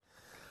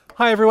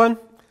Hi everyone.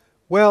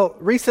 Well,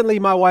 recently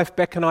my wife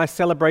Beck and I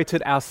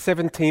celebrated our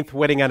 17th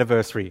wedding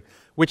anniversary,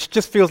 which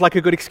just feels like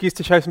a good excuse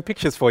to show some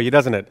pictures for you,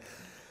 doesn't it?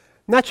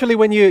 Naturally,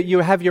 when you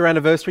have your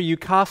anniversary, you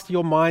cast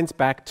your minds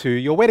back to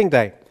your wedding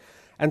day.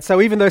 And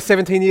so even though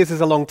 17 years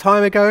is a long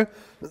time ago,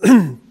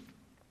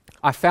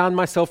 I found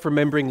myself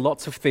remembering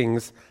lots of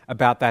things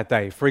about that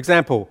day. For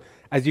example,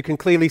 as you can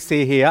clearly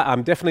see here,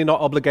 I'm definitely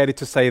not obligated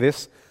to say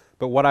this,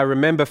 but what I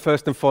remember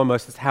first and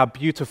foremost is how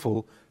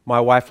beautiful my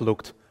wife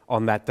looked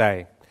on that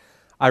day.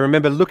 I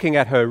remember looking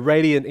at her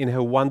radiant in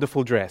her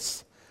wonderful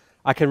dress.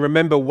 I can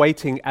remember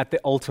waiting at the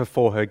altar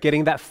for her,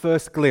 getting that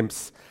first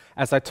glimpse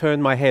as I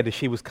turned my head as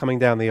she was coming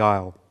down the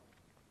aisle,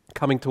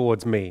 coming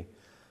towards me,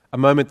 a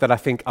moment that I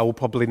think I will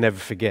probably never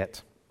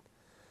forget.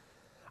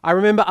 I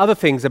remember other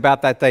things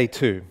about that day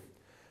too.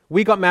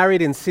 We got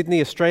married in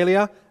Sydney,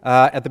 Australia,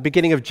 at the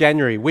beginning of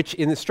January, which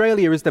in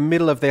Australia is the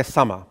middle of their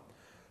summer.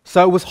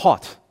 So it was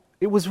hot.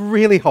 It was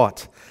really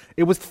hot.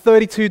 It was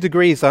 32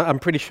 degrees, I'm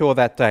pretty sure,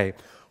 that day.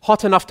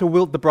 Hot enough to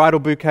wilt the bridal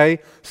bouquet,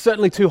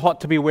 certainly too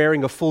hot to be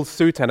wearing a full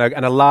suit and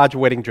a large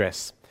wedding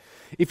dress.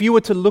 If you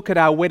were to look at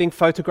our wedding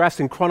photographs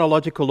in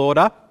chronological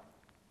order,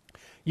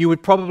 you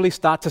would probably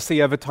start to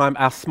see over time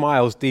our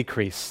smiles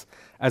decrease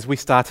as we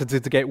started to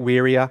get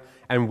wearier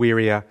and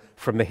wearier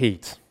from the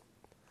heat.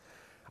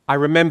 I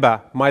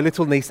remember my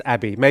little niece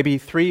Abby, maybe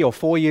 3 or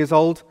 4 years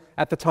old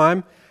at the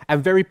time,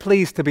 and very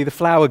pleased to be the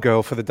flower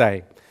girl for the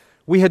day.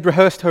 We had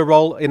rehearsed her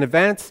role in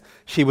advance.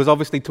 She was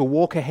obviously to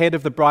walk ahead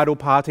of the bridal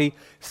party,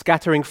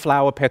 scattering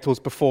flower petals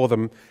before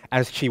them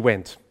as she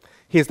went.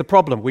 Here's the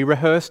problem. We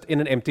rehearsed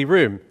in an empty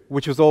room,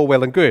 which was all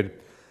well and good.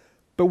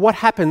 But what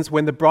happens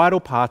when the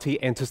bridal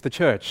party enters the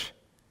church?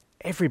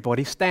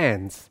 Everybody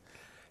stands.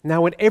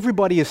 Now, when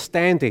everybody is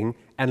standing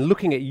and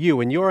looking at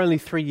you and you're only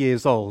 3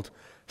 years old,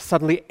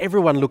 suddenly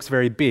everyone looks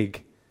very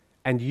big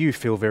and you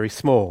feel very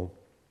small.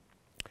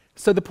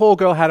 So the poor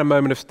girl had a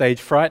moment of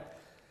stage fright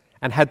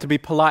and had to be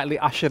politely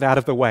ushered out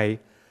of the way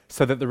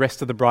so that the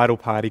rest of the bridal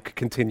party could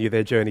continue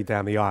their journey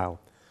down the aisle.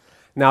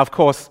 Now, of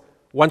course,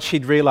 once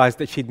she'd realized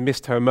that she'd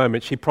missed her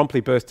moment, she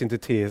promptly burst into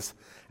tears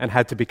and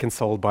had to be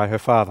consoled by her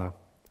father.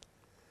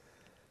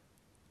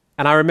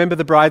 And I remember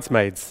the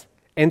bridesmaids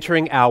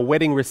entering our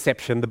wedding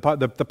reception,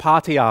 the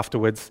party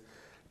afterwards,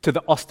 to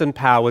the Austin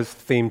Powers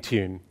theme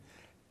tune,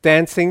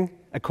 dancing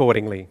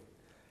accordingly.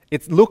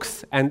 It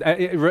looks and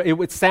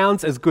it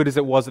sounds as good as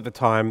it was at the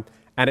time,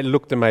 and it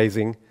looked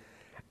amazing.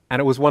 And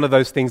it was one of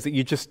those things that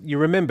you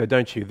remember,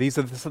 don't you? These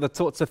are the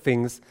sorts of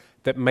things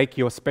that make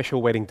your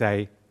special wedding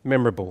day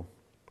memorable.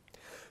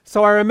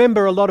 So I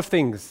remember a lot of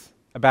things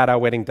about our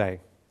wedding day.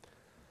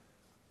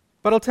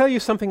 But I'll tell you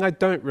something I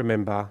don't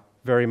remember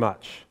very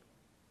much,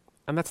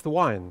 and that's the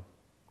wine.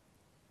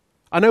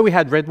 I know we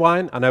had red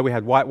wine, I know we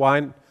had white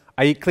wine.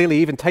 I clearly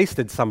even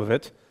tasted some of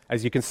it,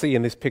 as you can see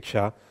in this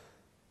picture,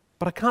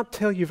 but I can't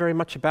tell you very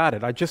much about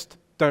it. I just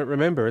don't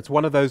remember. It's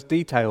one of those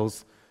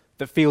details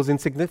that feels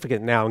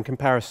insignificant now in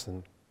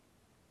comparison.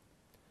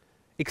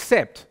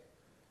 Except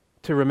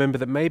to remember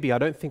that maybe I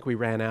don't think we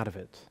ran out of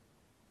it.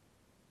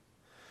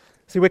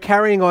 See, we're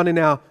carrying on in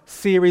our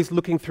series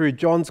looking through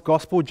John's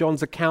Gospel,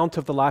 John's account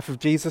of the life of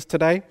Jesus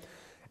today,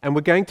 and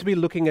we're going to be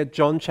looking at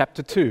John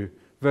chapter 2,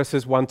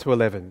 verses 1 to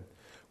 11,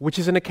 which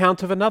is an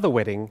account of another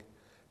wedding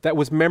that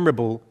was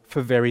memorable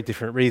for very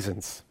different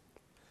reasons.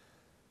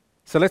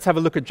 So let's have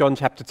a look at John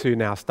chapter 2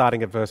 now,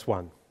 starting at verse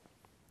 1.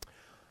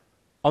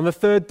 On the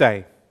third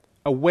day,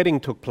 a wedding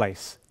took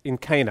place in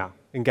Cana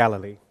in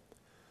Galilee.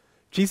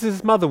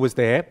 Jesus' mother was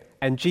there,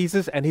 and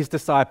Jesus and his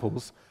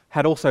disciples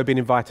had also been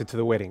invited to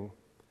the wedding.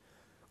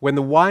 When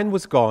the wine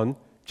was gone,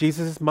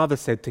 Jesus' mother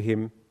said to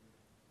him,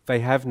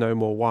 "They have no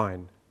more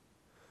wine."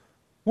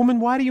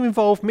 "Woman, why do you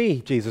involve me?"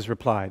 Jesus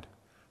replied.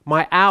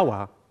 "My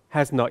hour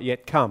has not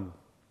yet come."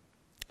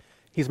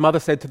 His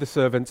mother said to the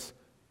servants,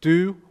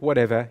 "Do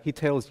whatever he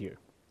tells you."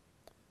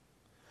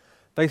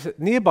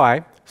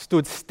 Nearby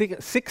stood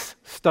 6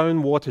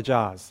 stone water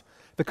jars,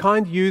 the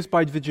kind used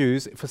by the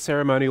Jews for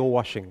ceremonial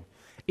washing,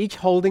 each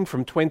holding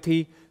from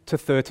 20 to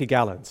 30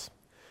 gallons.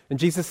 And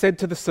Jesus said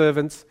to the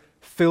servants,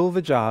 "Fill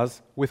the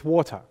jars with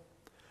water."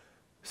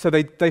 So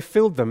they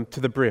filled them to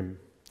the brim.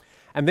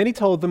 And then he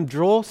told them,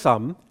 "Draw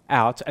some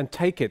out and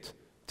take it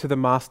to the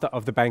master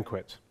of the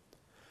banquet."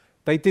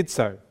 They did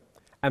so,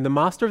 and the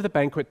master of the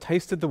banquet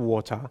tasted the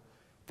water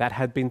that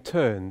had been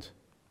turned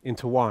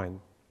into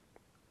wine.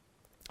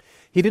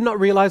 He did not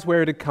realize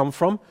where it had come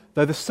from,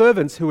 though the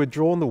servants who had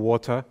drawn the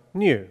water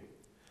knew.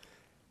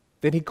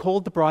 Then he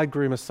called the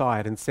bridegroom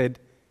aside and said,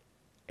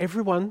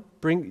 "Everyone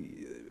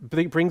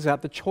brings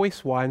out the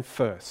choice wine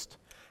first,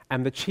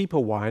 and the cheaper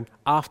wine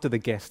after the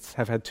guests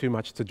have had too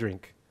much to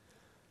drink.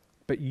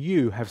 But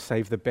you have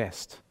saved the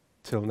best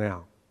till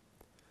now."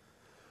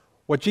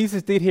 What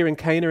Jesus did here in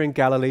Cana in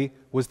Galilee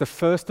was the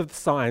first of the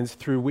signs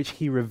through which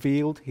he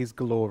revealed his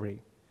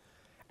glory,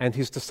 and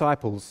his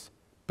disciples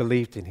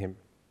believed in him.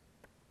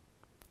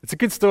 It's a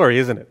good story,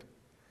 isn't it?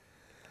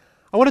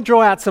 I want to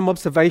draw out some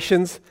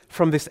observations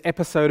from this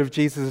episode of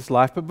Jesus'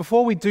 life, but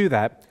before we do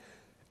that,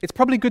 it's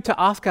probably good to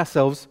ask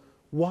ourselves,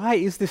 why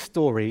is this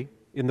story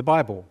in the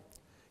Bible?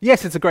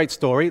 Yes, it's a great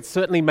story. It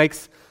certainly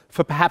makes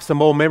for perhaps a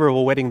more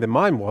memorable wedding than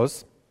mine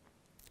was.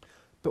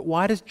 But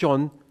why does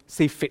John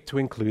see fit to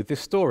include this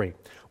story?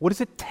 What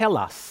does it tell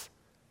us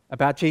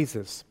about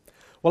Jesus?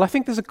 Well, I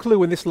think there's a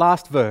clue in this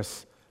last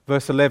verse,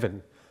 verse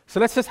 11. So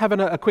let's just have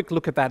a quick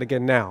look at that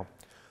again now.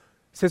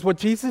 It says, what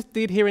Jesus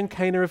did here in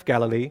Cana of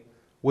Galilee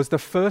was the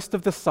first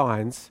of the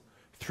signs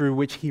through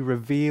which he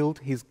revealed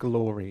his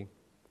glory,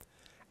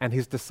 and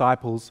his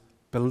disciples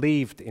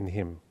believed in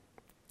him.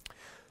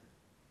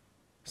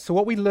 So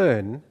what we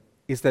learn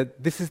is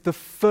that this is the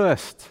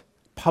first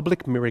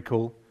public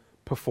miracle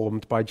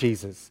performed by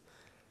Jesus.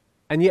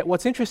 And yet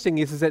what's interesting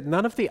is that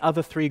none of the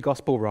other three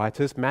gospel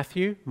writers,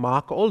 Matthew,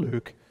 Mark, or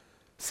Luke,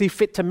 see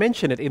fit to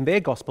mention it in their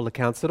gospel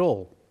accounts at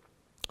all.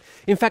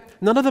 In fact,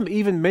 none of them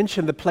even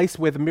mention the place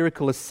where the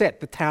miracle is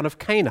set, the town of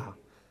Cana,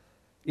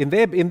 in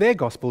their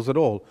gospels at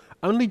all.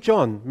 Only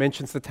John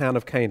mentions the town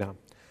of Cana.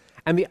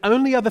 And the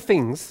only other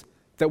things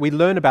that we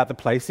learn about the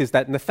place is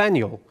that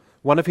Nathanael,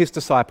 one of his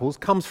disciples,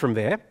 comes from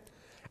there.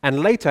 And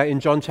later in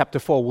John chapter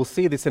 4, we'll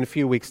see this in a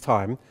few weeks'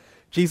 time,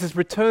 Jesus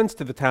returns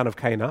to the town of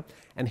Cana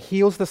and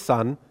heals the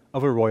son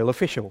of a royal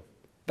official.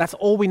 That's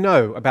all we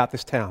know about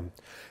this town.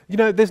 You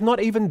know, there's not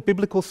even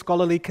biblical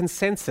scholarly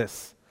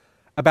consensus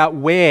about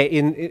where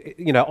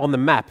on the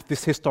map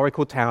this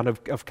historical town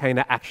of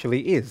Cana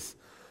actually is.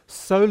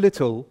 So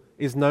little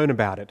is known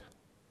about it.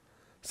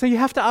 So you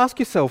have to ask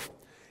yourself,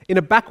 in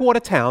a backwater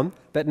town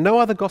that no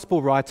other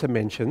gospel writer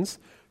mentions,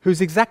 whose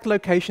exact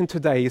location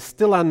today is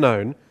still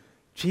unknown,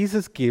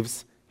 Jesus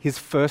gives his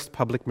first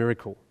public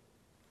miracle.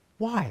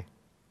 Why?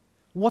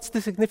 What's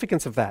the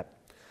significance of that?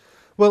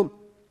 Well,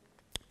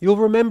 you'll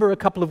remember a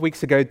couple of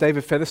weeks ago,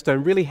 David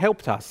Featherstone really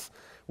helped us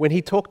when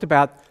he talked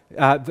about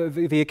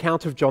the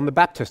account of John the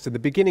Baptist at the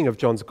beginning of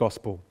John's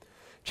Gospel.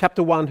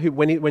 Chapter 1,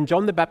 when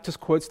John the Baptist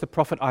quotes the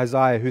prophet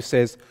Isaiah, who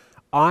says,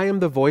 I am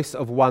the voice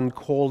of one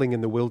calling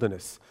in the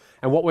wilderness.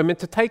 And what we're meant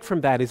to take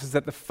from that is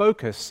that the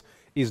focus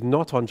is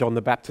not on John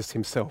the Baptist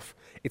himself.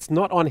 It's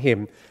not on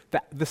him.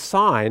 The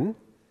sign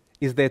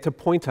is there to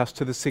point us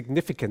to the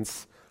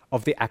significance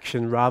of the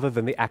action rather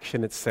than the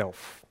action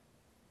itself.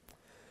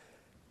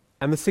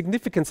 And the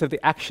significance of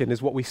the action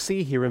is what we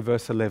see here in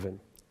verse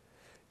 11.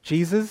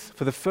 Jesus,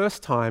 for the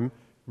first time,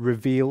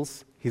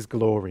 reveals his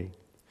glory.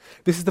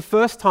 This is the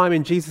first time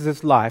in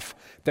Jesus' life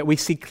that we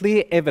see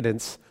clear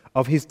evidence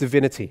of his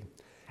divinity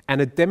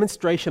and a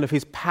demonstration of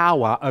his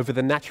power over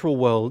the natural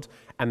world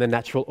and the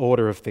natural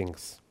order of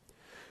things.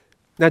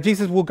 Now,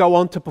 Jesus will go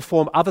on to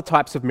perform other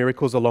types of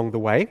miracles along the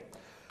way,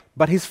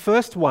 but his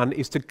first one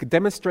is to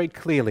demonstrate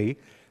clearly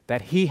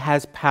that he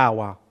has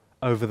power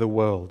over the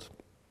world.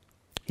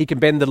 He can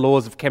bend the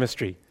laws of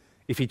chemistry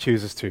if he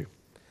chooses to.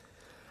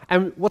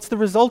 And what's the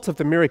result of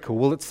the miracle?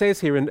 Well, it says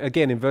here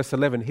again in verse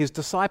 11, his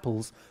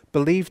disciples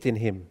believed in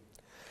him.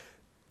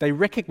 They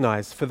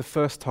recognized for the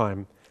first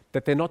time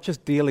that they're not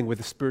just dealing with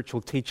a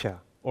spiritual teacher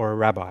or a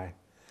rabbi.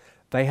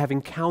 They have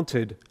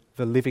encountered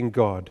the living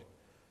God,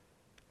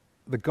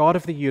 the God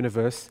of the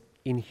universe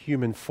in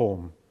human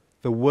form.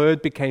 The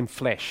Word became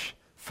flesh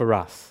for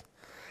us.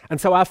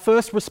 And so our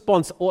first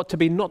response ought to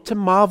be not to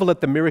marvel at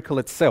the miracle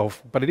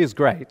itself, but it is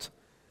great,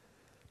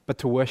 but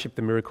to worship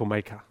the miracle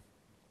maker.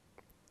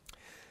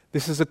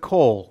 This is a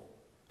call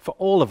for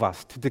all of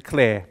us to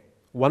declare,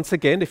 once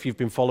again, if you've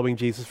been following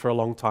Jesus for a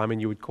long time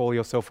and you would call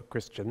yourself a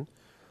Christian,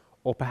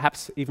 or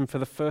perhaps even for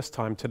the first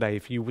time today,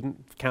 if you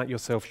wouldn't count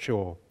yourself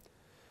sure,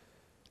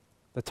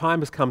 the time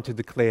has come to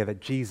declare that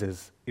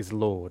Jesus is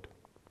Lord.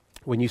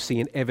 When you see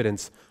an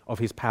evidence of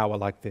his power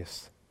like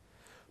this,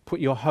 put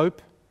your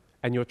hope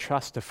and your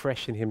trust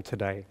afresh in him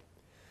today,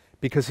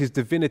 because his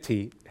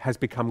divinity has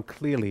become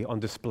clearly on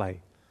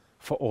display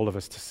for all of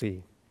us to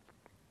see.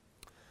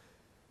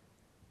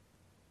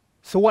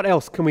 So what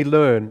else can we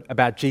learn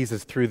about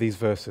Jesus through these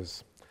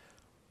verses?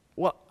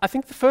 Well, I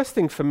think the first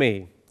thing for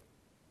me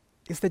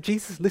is that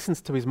Jesus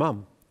listens to his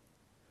mum.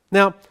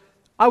 Now,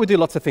 I would do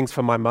lots of things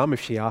for my mum if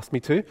she asked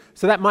me to,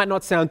 so that might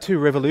not sound too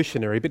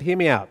revolutionary, but hear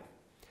me out.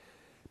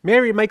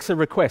 Mary makes a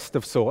request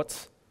of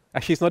sorts.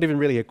 Actually, it's not even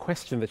really a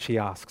question that she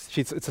asks.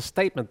 It's a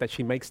statement that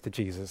she makes to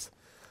Jesus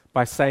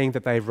by saying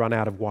that they've run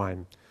out of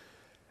wine.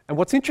 And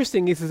what's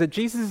interesting is that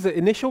Jesus'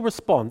 initial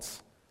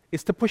response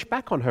is to push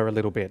back on her a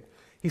little bit.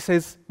 He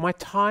says, my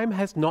time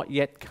has not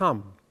yet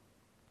come.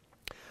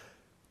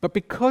 But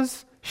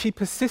because she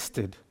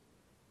persisted,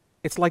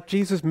 it's like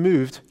Jesus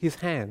moved his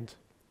hand.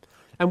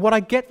 And what I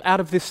get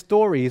out of this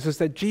story is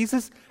that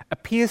Jesus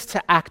appears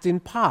to act in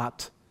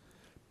part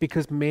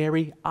because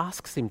Mary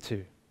asks him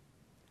to.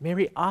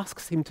 Mary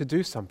asks him to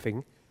do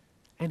something,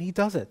 and he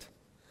does it.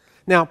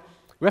 Now,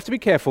 we have to be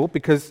careful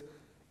because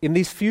in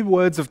these few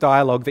words of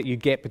dialogue that you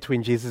get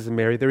between Jesus and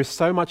Mary, there is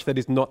so much that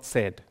is not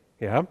said.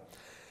 Yeah?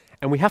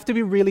 And we have to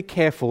be really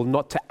careful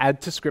not to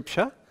add to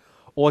Scripture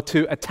or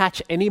to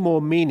attach any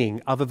more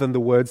meaning other than the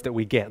words that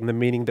we get and the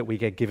meaning that we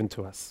get given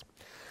to us.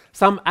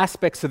 Some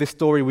aspects of this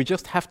story we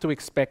just have to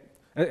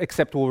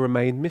accept will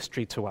remain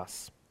mystery to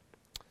us.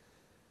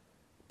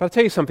 But I'll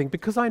tell you something,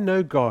 because I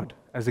know God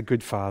as a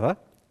good Father,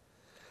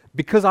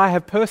 because I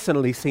have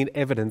personally seen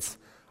evidence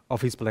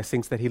of his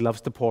blessings that he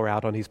loves to pour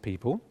out on his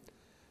people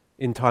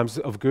in times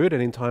of good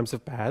and in times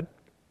of bad.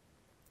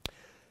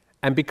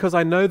 And because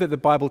I know that the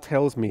Bible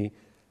tells me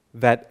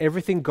that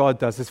everything God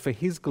does is for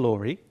his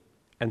glory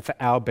and for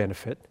our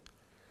benefit,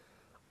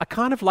 I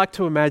kind of like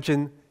to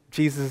imagine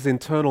Jesus'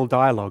 internal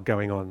dialogue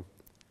going on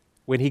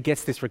when he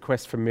gets this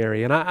request from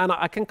Mary. And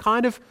I can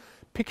kind of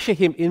picture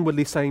him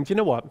inwardly saying, do you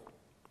know what?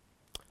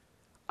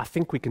 I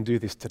think we can do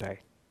this today.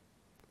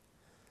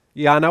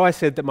 Yeah, I know I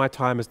said that my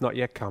time has not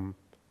yet come,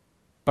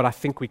 but I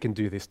think we can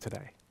do this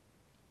today.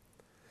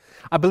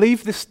 I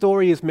believe this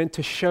story is meant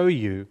to show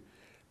you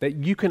that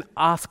you can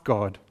ask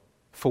God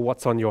for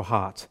what's on your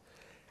heart,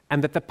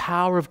 and that the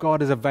power of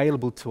God is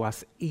available to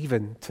us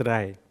even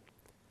today.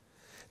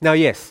 Now,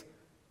 yes,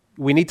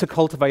 we need to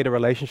cultivate a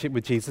relationship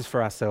with Jesus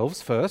for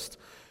ourselves first.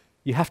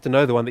 You have to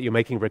know the one that you're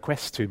making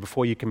requests to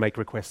before you can make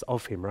requests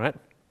of him, right?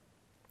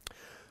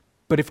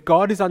 But if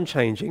God is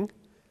unchanging,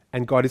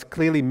 and God is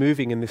clearly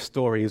moving in this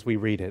story as we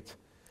read it,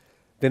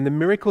 then the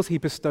miracles he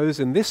bestows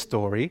in this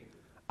story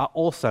are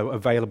also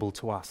available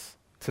to us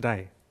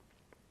today.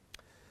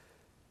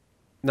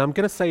 Now, I'm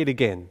going to say it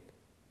again,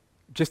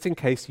 just in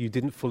case you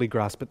didn't fully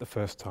grasp it the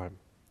first time.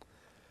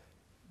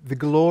 The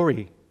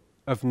glory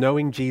of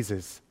knowing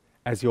Jesus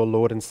as your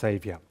Lord and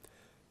Savior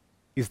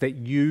is that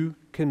you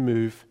can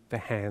move the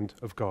hand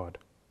of God.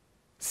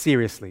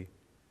 Seriously,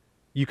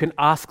 you can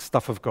ask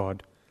stuff of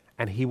God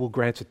and he will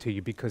grant it to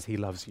you because he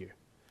loves you.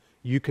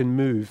 You can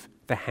move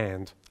the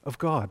hand of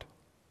God.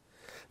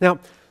 Now,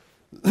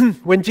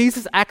 when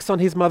Jesus acts on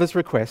his mother's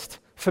request,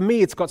 for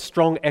me it's got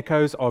strong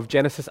echoes of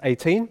Genesis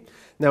 18.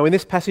 Now, in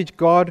this passage,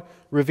 God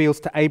reveals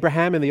to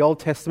Abraham in the Old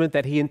Testament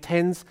that he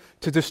intends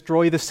to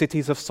destroy the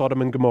cities of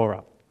Sodom and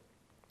Gomorrah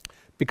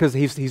because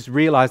he's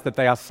realized that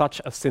they are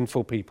such a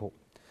sinful people.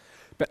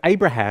 But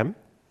Abraham,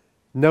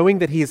 knowing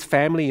that he has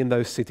family in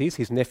those cities,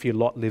 his nephew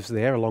Lot lives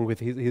there along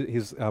with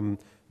his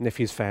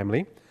nephew's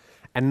family,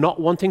 and not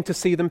wanting to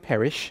see them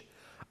perish,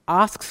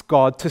 asks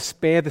God to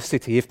spare the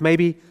city if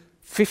maybe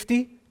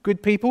 50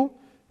 good people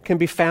can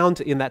be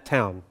found in that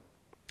town.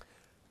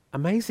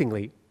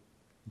 Amazingly,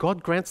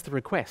 God grants the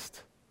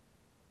request.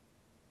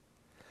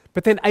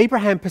 But then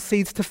Abraham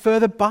proceeds to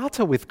further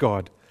barter with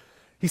God.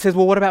 He says,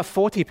 well, what about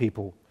 40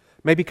 people?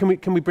 Maybe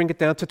can we bring it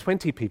down to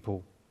 20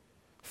 people?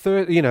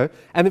 And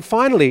then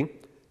finally,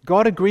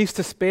 God agrees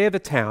to spare the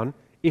town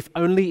if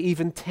only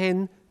even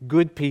 10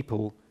 good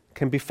people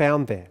can be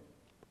found there.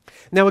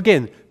 Now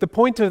again, the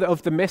point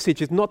of the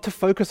message is not to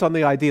focus on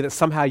the idea that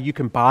somehow you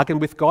can bargain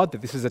with God,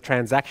 that this is a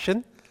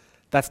transaction.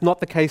 That's not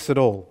the case at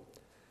all.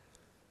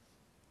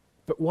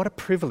 But what a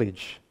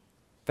privilege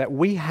that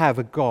we have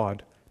a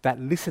God that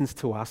listens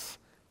to us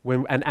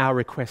and our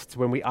requests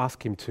when we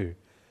ask him to,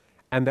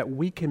 and that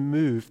we can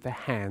move the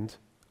hand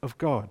of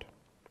God.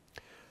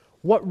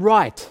 What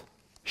right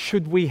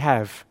should we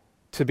have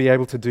to be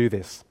able to do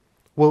this?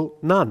 Well,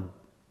 none,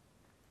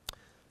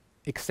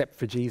 except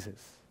for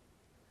Jesus.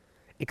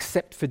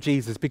 Except for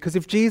Jesus. Because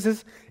if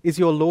Jesus is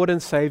your Lord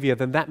and Savior,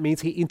 then that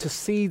means he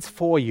intercedes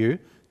for you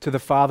to the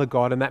Father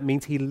God, and that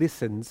means he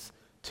listens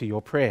to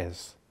your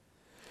prayers.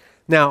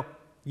 Now,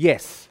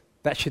 yes,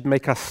 that should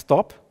make us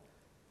stop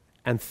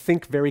and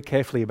think very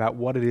carefully about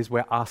what it is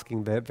we're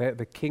asking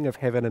the King of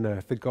heaven and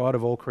earth, the God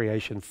of all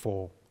creation,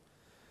 for.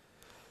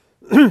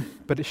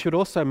 But it should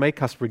also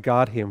make us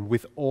regard him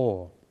with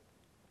awe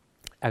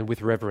and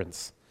with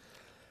reverence,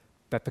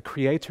 that the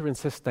creator and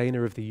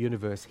sustainer of the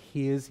universe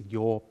hears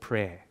your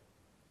prayer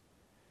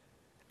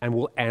and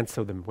will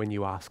answer them when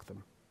you ask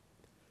them.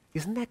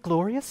 Isn't that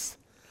glorious?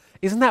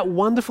 Isn't that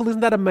wonderful?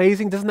 Isn't that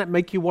amazing? Doesn't that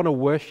make you want to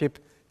worship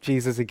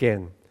Jesus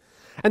again?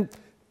 And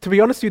to be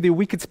honest with you,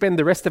 we could spend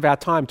the rest of our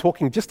time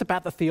talking just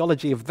about the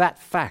theology of that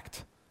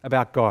fact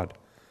about God.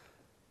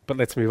 But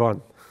let's move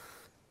on.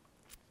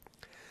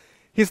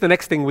 Here's the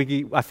next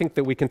thing I think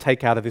that we can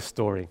take out of this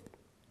story.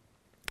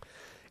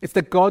 It's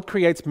that God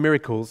creates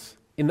miracles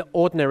in the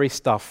ordinary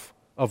stuff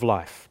of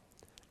life.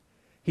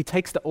 He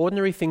takes the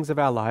ordinary things of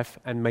our life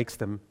and makes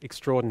them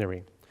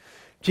extraordinary.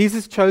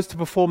 Jesus chose to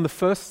perform the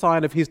first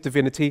sign of his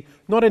divinity,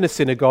 not in a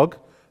synagogue,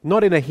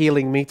 not in a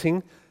healing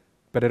meeting,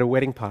 but at a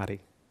wedding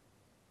party,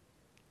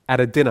 at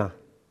a dinner,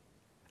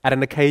 at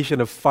an occasion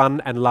of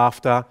fun and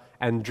laughter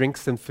and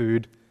drinks and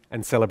food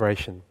and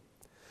celebration.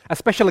 A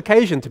special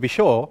occasion, to be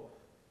sure,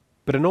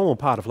 but a normal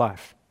part of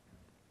life.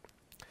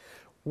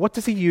 What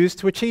does he use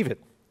to achieve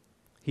it?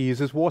 He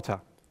uses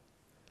water,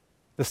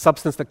 the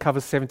substance that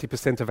covers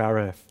 70% of our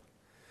earth.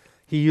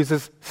 He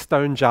uses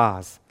stone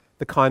jars,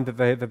 the kind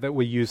that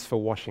were used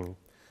for washing.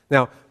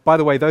 Now, by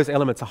the way, those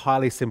elements are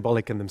highly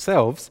symbolic in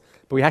themselves,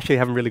 but we actually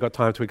haven't really got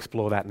time to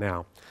explore that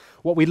now.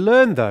 What we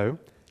learn, though,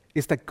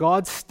 is that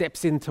God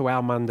steps into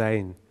our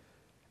mundane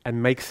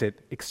and makes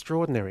it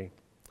extraordinary.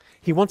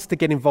 He wants to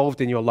get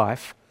involved in your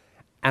life,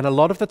 and a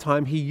lot of the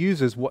time he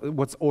uses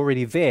what's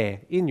already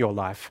there in your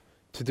life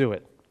to do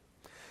it.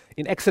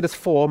 In Exodus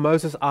 4,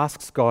 Moses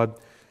asks God,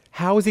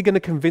 how is he going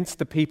to convince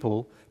the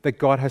people that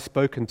God has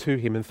spoken to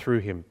him and through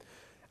him?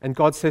 And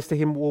God says to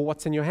him, well,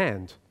 what's in your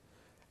hand?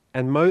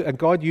 And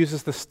God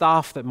uses the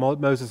staff that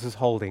Moses is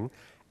holding,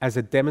 as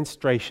a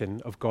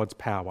demonstration of God's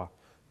power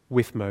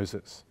with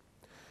Moses.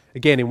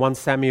 Again, in 1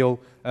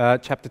 Samuel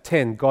chapter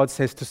 10, God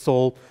says to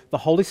Saul, the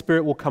Holy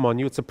Spirit will come on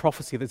you. It's a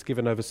prophecy that's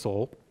given over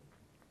Saul.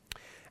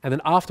 And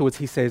then afterwards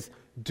he says,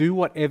 do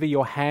whatever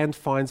your hand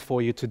finds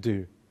for you to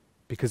do,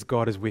 because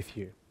God is with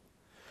you.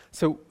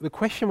 So the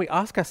question we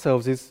ask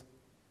ourselves is,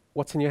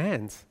 what's in your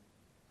hands?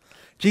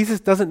 Jesus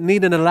doesn't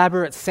need an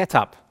elaborate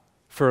setup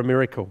for a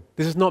miracle.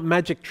 This is not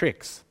magic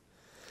tricks.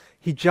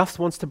 He just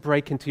wants to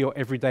break into your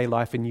everyday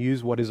life and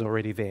use what is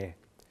already there.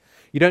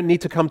 You don't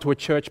need to come to a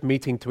church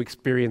meeting to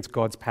experience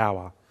God's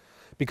power,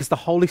 because the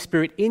Holy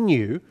Spirit in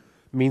you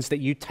means that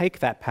you take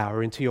that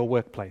power into your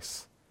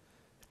workplace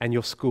and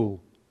your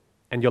school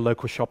and your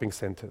local shopping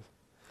centre,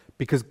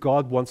 because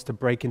God wants to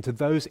break into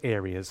those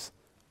areas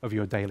of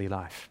your daily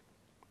life.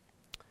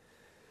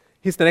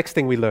 Here's the next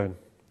thing we learn,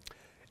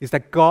 is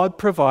that God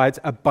provides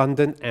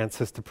abundant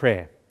answers to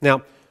prayer.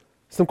 Now,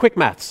 some quick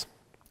maths.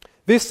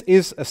 This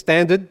is a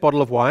standard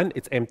bottle of wine.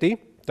 It's empty,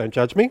 don't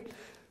judge me,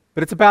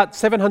 but it's about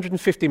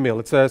 750 ml.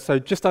 It's so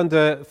just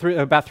under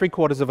about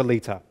 3/4 of a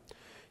litre.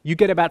 You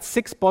get about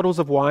 6 bottles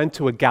of wine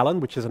to a gallon,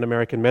 which is an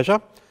American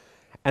measure.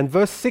 And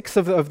verse 6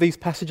 of these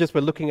passages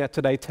we're looking at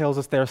today tells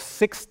us there are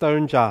 6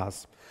 stone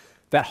jars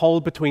that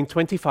hold between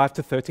 25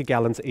 to 30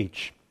 gallons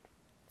each.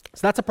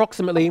 So that's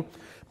approximately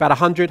about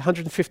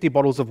 150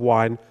 bottles of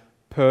wine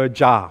per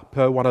jar,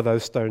 per one of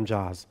those stone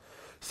jars.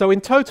 So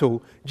in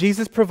total,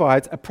 Jesus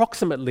provides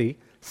approximately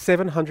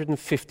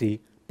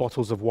 750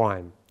 bottles of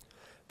wine.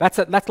 That's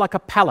like a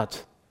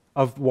pallet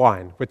of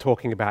wine we're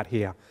talking about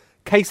here.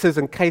 Cases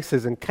and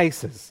cases and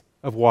cases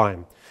of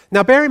wine.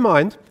 Now bear in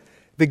mind,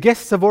 the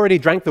guests have already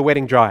drank the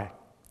wedding dry.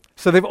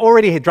 So they've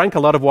already drank a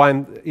lot of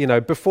wine,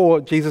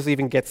 before Jesus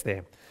even gets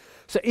there.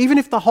 So even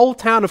if the whole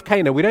town of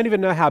Cana, we don't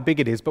even know how big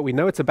it is, but we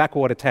know it's a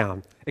backwater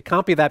town. It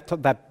can't be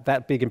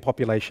that big in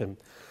population.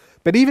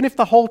 But even if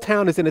the whole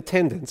town is in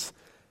attendance,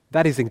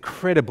 that is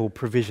incredible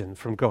provision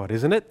from God,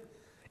 isn't it?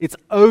 It's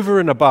over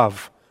and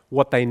above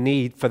what they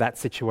need for that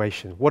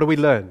situation. What do we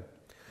learn?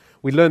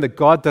 We learn that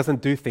God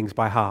doesn't do things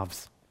by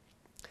halves.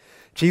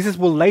 Jesus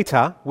will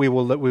later,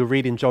 we'll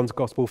read in John's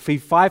Gospel,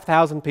 feed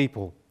 5,000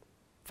 people,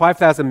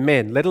 5,000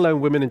 men, let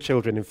alone women and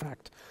children, in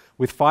fact,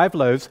 with 5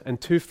 loaves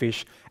and 2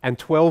 fish, and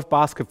 12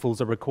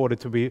 basketfuls of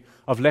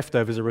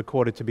leftovers are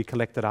recorded to be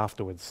collected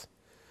afterwards.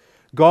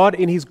 God,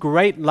 in his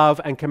great love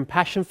and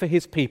compassion for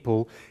his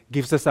people,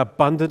 gives us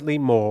abundantly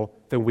more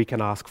than we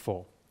can ask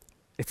for.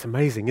 It's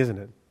amazing, isn't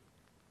it?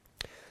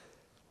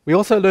 We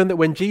also learn that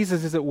when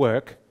Jesus is at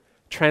work,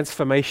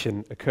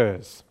 transformation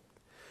occurs.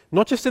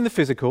 Not just in the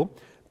physical,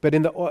 but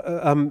in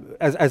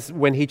as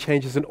when he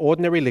changes an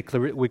ordinary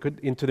liquid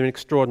into an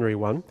extraordinary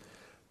one,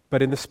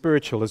 but in the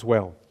spiritual as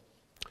well.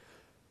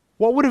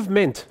 What would have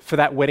meant for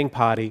that wedding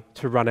party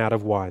to run out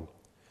of wine?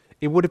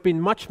 It would have been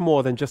much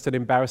more than just an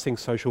embarrassing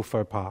social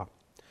faux pas.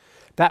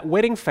 That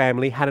wedding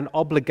family had an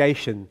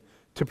obligation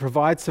to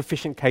provide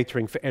sufficient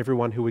catering for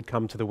everyone who would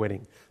come to the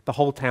wedding, the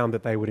whole town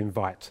that they would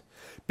invite.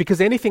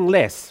 Because anything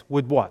less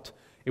would what?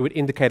 It would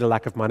indicate a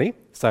lack of money,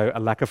 so a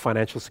lack of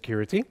financial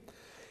security.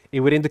 It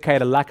would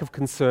indicate a lack of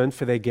concern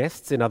for their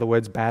guests, in other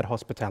words, bad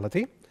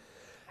hospitality.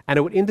 And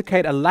it would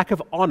indicate a lack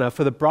of honor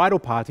for the bridal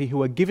party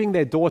who are giving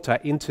their daughter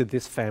into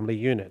this family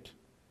unit.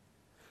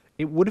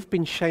 It would have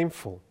been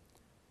shameful.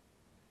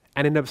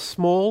 And in a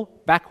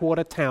small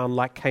backwater town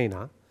like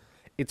Cana,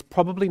 it's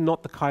probably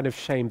not the kind of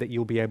shame that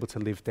you'll be able to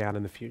live down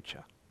in the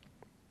future.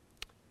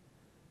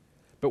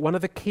 But one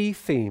of the key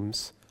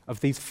themes of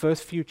these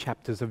first few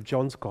chapters of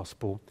John's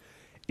Gospel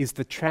is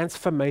the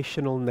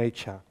transformational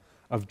nature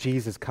of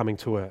Jesus coming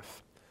to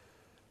earth.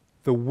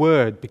 The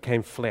Word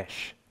became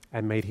flesh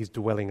and made his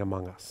dwelling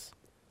among us.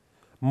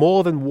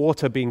 More than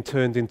water being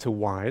turned into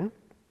wine,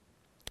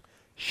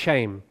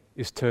 shame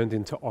is turned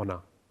into honor.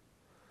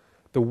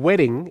 The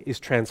wedding is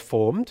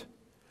transformed,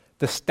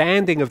 the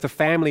standing of the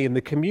family in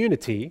the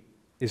community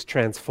is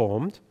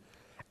transformed,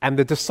 and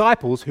the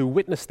disciples who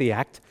witnessed the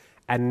act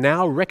and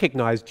now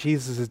recognize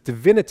Jesus'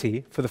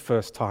 divinity for the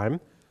first time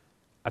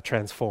are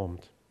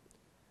transformed.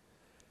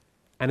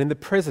 And in the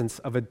presence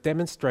of a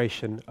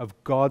demonstration of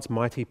God's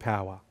mighty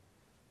power,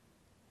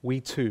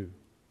 we too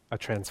are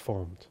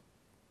transformed.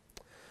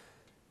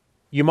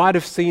 You might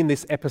have seen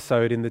this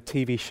episode in the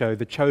TV show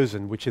The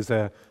Chosen, which is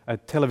a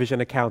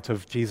television account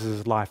of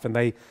Jesus' life, and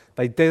they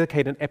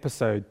dedicate an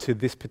episode to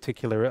this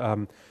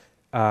particular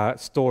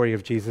story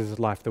of Jesus'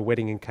 life, the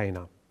wedding in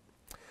Cana.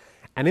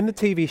 And in the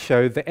TV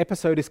show, the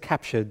episode is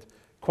captured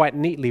quite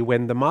neatly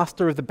when the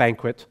master of the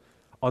banquet,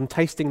 on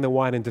tasting the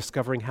wine and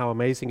discovering how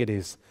amazing it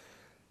is,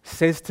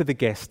 says to the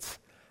guests,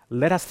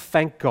 "Let us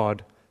thank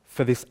God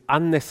for this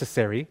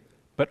unnecessary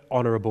but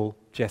honorable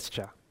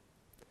gesture."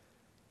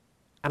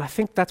 And I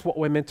think that's what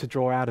we're meant to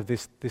draw out of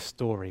this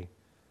story.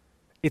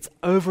 It's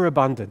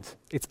overabundant.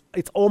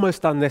 It's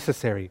almost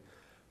unnecessary,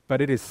 but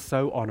it is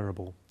so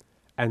honorable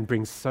and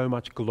brings so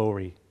much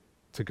glory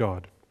to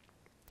God.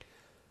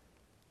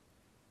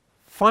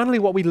 Finally,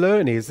 what we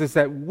learn is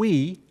that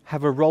we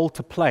have a role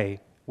to play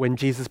when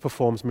Jesus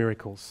performs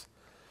miracles.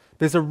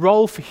 There's a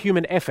role for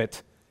human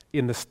effort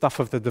in the stuff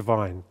of the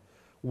divine.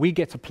 we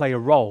get to play a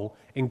role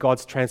in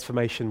God's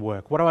transformation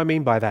work. What do I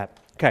mean by that?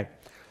 Okay.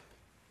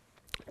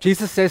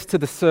 Jesus says to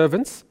the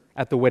servants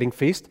at the wedding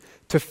feast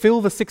to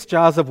fill the 6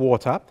 jars of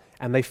water,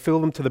 and they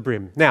fill them to the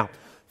brim. Now,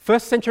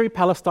 first century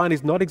Palestine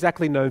is not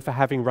exactly known for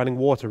having running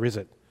water, is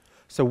it?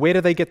 So where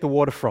do they get the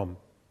water from?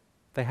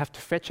 They have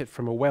to fetch it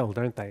from a well,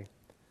 don't they?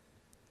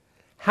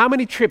 How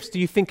many trips do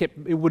you think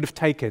it would have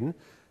taken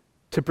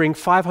to bring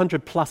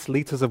 500 plus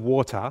liters of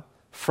water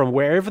from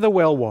wherever the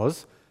well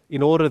was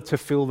in order to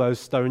fill those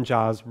stone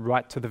jars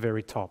right to the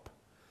very top?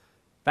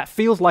 That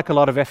feels like a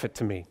lot of effort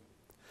to me.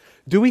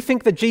 Do we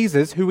think that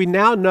Jesus, who we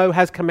now know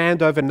has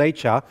command over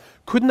nature,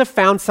 couldn't have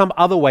found some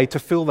other way to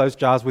fill those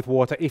jars with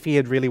water if he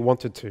had really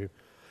wanted to?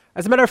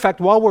 As a matter of fact,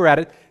 while we're at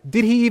it,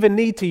 did he even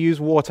need to use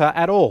water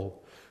at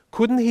all?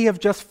 Couldn't he have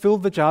just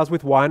filled the jars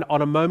with wine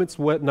on a moment's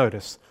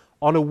notice,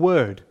 on a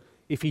word,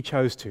 if he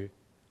chose to?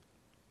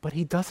 But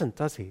he doesn't,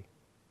 does he?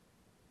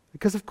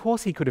 Because of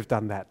course he could have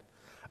done that.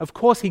 Of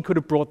course he could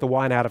have brought the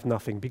wine out of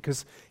nothing,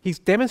 because he's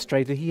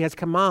demonstrated he has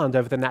command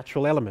over the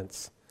natural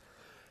elements.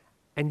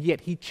 And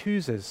yet he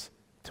chooses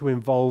to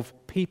involve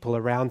people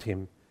around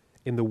him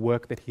in the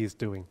work that he is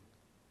doing,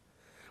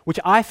 which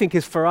I think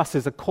is for us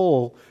as a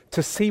call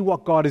to see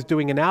what God is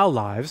doing in our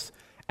lives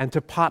and to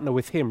partner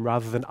with him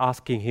rather than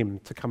asking him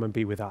to come and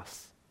be with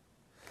us.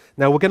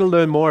 Now, we're going to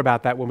learn more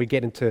about that when we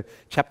get into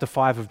chapter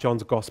 5 of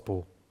John's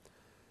Gospel.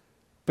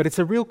 But it's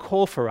a real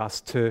call for us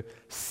to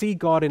see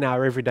God in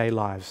our everyday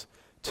lives,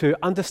 to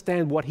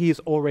understand what he is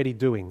already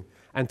doing,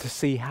 and to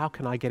see how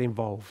can I get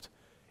involved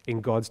in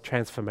God's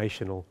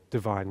transformational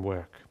divine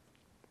work.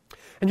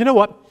 And you know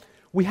what?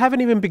 We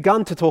haven't even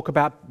begun to talk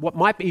about what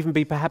might even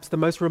be perhaps the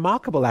most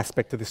remarkable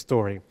aspect of this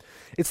story.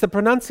 It's the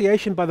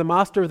pronunciation by the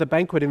master of the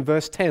banquet in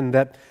verse 10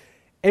 that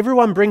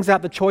everyone brings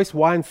out the choice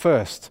wine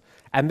first,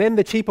 and then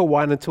the cheaper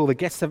wine until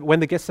when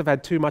the guests have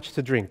had too much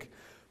to drink.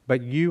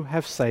 But you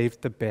have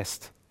saved the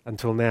best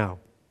until now.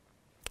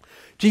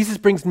 Jesus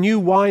brings new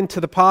wine to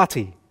the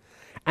party,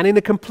 and in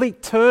a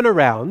complete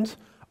turnaround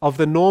of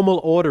the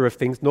normal order of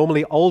things,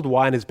 normally old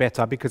wine is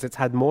better because it's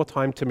had more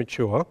time to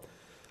mature,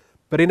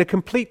 but in a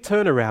complete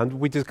turnaround,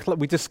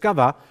 we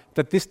discover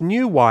that this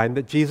new wine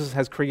that Jesus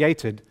has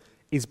created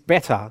is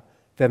better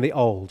than the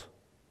old.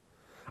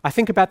 I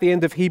think about the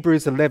end of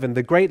Hebrews 11,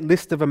 the great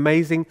list of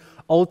amazing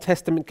Old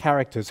Testament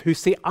characters who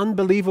see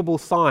unbelievable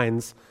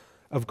signs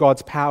of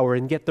God's power,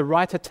 and yet the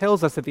writer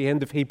tells us at the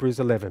end of Hebrews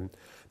 11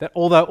 that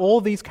although all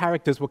these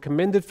characters were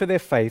commended for their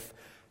faith,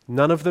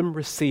 none of them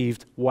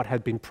received what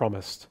had been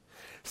promised,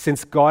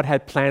 since God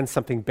had planned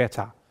something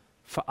better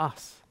for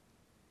us.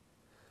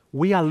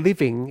 We are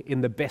living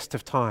in the best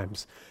of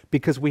times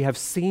because we have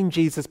seen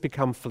Jesus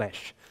become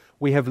flesh.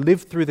 We have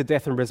lived through the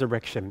death and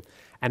resurrection,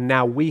 and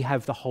now we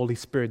have the Holy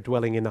Spirit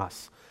dwelling in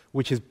us,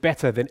 which is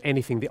better than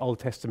anything the Old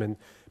Testament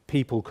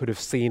people could have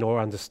seen or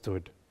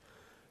understood.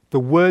 The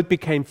Word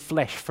became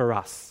flesh for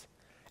us,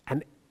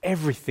 and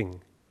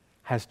everything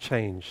has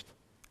changed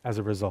as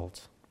a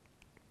result.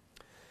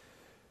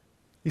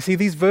 You see,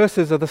 these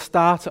verses are the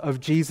start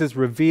of Jesus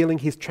revealing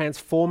his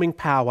transforming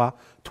power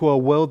to a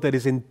world that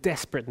is in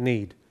desperate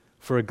need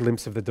for a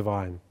glimpse of the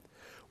divine.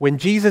 When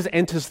Jesus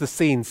enters the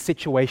scene,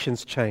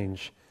 situations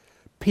change,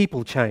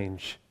 people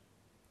change,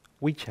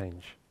 we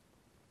change.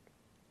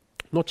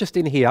 Not just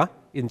in here,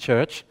 in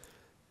church,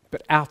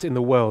 but out in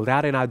the world,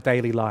 out in our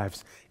daily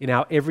lives, in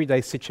our everyday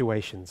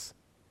situations.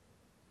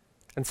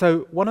 And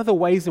so one of the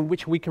ways in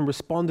which we can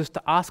respond is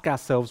to ask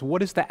ourselves,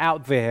 what is the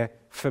out there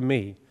for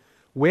me?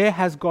 Where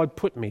has God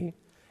put me?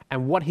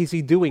 And what is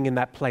he doing in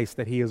that place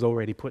that he has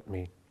already put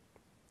me?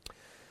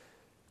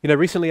 You know,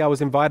 recently I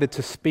was invited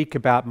to speak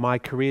about my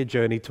career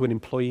journey to an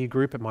employee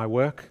group at my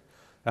work.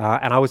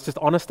 And I was just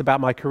honest about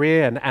my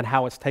career and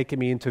how it's taken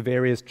me into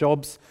various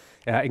jobs,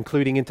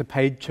 including into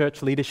paid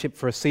church leadership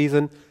for a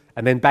season,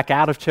 and then back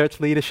out of church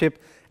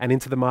leadership and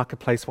into the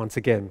marketplace once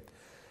again.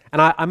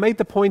 And I made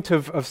the point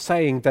of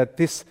saying that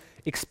this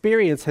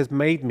experience has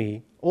made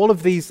me, all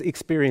of these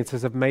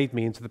experiences have made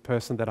me into the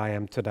person that I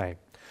am today.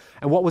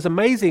 And what was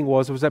amazing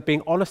was that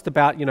being honest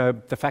about, you know,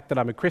 the fact that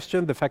I'm a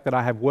Christian, the fact that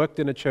I have worked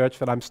in a church,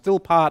 that I'm still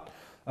part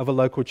of a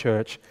local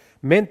church,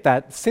 meant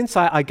that since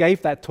I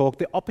gave that talk,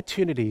 the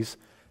opportunities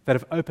that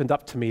have opened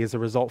up to me as a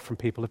result from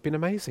people have been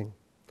amazing.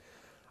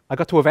 I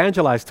got to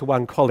evangelize to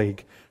one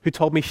colleague who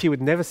told me she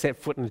would never set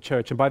foot in a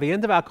church. And by the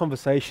end of our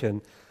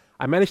conversation,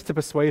 I managed to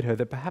persuade her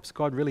that perhaps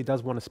God really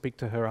does want to speak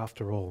to her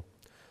after all.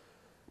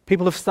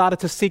 People have started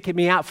to seek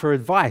me out for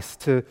advice,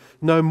 to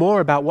know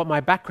more about what my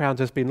background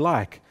has been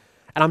like.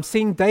 And I'm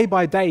seeing day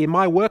by day in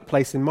my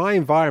workplace, in my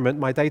environment,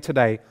 my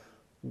day-to-day,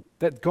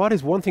 that God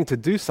is wanting to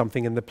do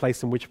something in the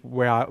place in which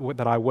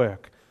that I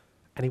work.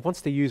 And he wants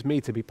to use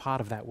me to be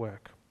part of that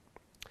work.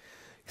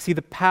 See,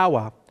 the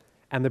power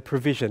and the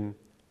provision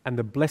and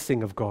the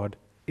blessing of God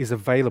is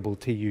available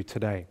to you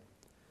today.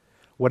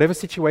 Whatever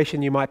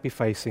situation you might be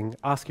facing,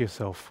 ask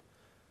yourself,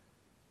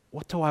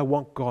 what do I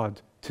want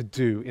God to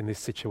do in this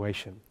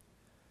situation?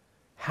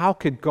 How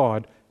could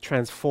God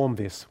transform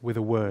this with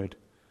a word,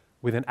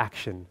 with an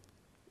action,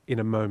 in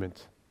a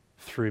moment,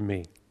 through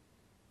me?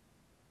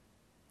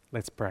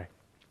 Let's pray.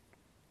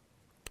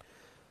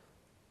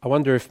 I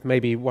wonder if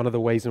maybe one of the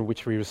ways in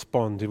which we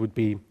respond, it would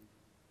be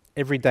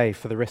every day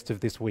for the rest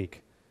of this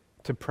week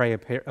to pray a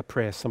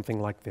prayer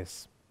something like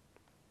this.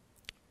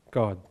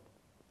 God,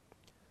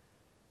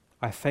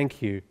 I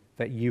thank you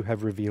that you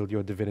have revealed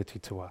your divinity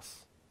to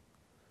us.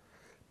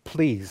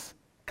 Please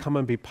come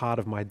and be part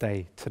of my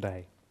day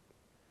today.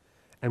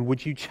 And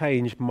would you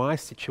change my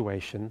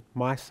situation,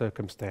 my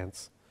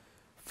circumstance,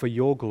 for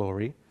your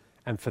glory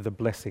and for the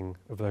blessing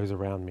of those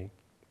around me,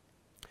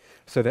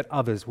 so that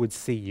others would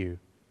see you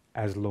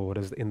as Lord,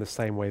 as in the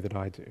same way that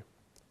I do.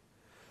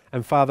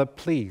 And Father,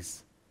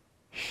 please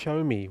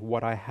show me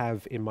what I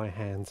have in my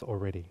hands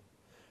already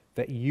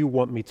that you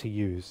want me to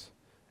use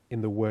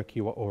in the work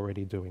you are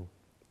already doing.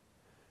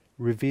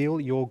 Reveal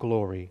your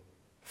glory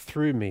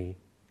through me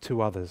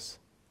to others,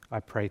 I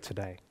pray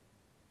today.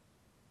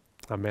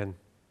 Amen.